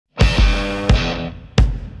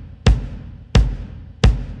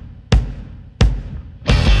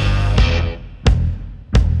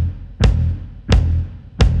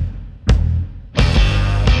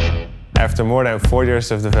After more than 4 years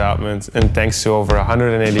of development and thanks to over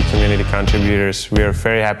 180 community contributors, we are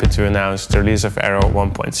very happy to announce the release of Aero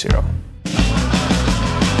 1.0.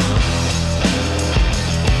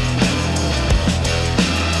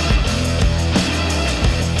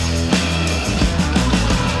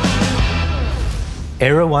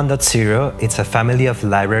 Aero 1.0 is a family of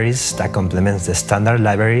libraries that complements the standard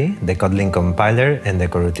library, the Kotlin compiler, and the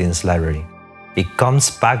coroutines library. It comes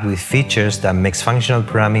packed with features that makes functional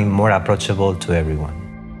programming more approachable to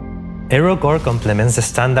everyone. Aero Core complements the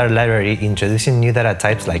standard library, introducing new data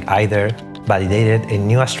types like either, validated, and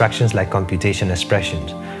new abstractions like computation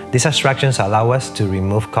expressions. These abstractions allow us to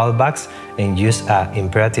remove callbacks and use an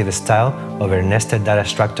imperative style over nested data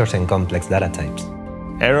structures and complex data types.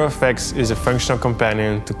 AeroFX is a functional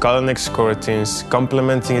companion to Kotlin coroutines,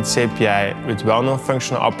 complementing its API with well-known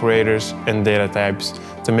functional operators and data types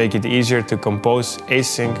to make it easier to compose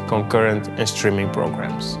async, concurrent, and streaming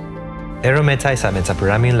programs. AeroMeta is a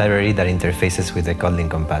metaprogramming library that interfaces with the Kotlin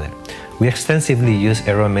compiler. We extensively use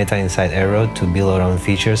AeroMeta inside Aero to build our own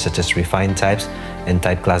features such as refined types and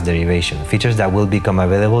type class derivation, features that will become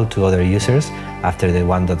available to other users after the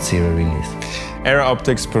 1.0 release.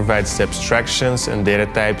 ErrorOptics provides the abstractions and data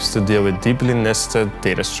types to deal with deeply nested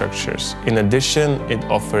data structures. In addition, it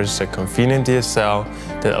offers a convenient DSL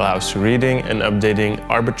that allows reading and updating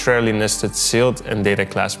arbitrarily nested sealed and data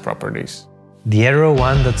class properties. The Aero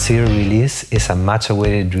 1.0 release is a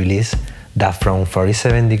much-awaited release that from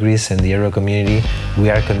 47 Degrees and the Aero community, we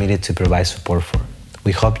are committed to provide support for.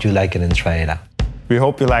 We hope you like it and try it out. We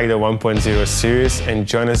hope you like the 1.0 series and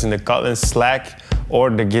join us in the Kotlin Slack or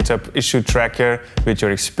the GitHub issue tracker with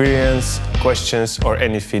your experience, questions, or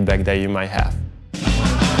any feedback that you might have.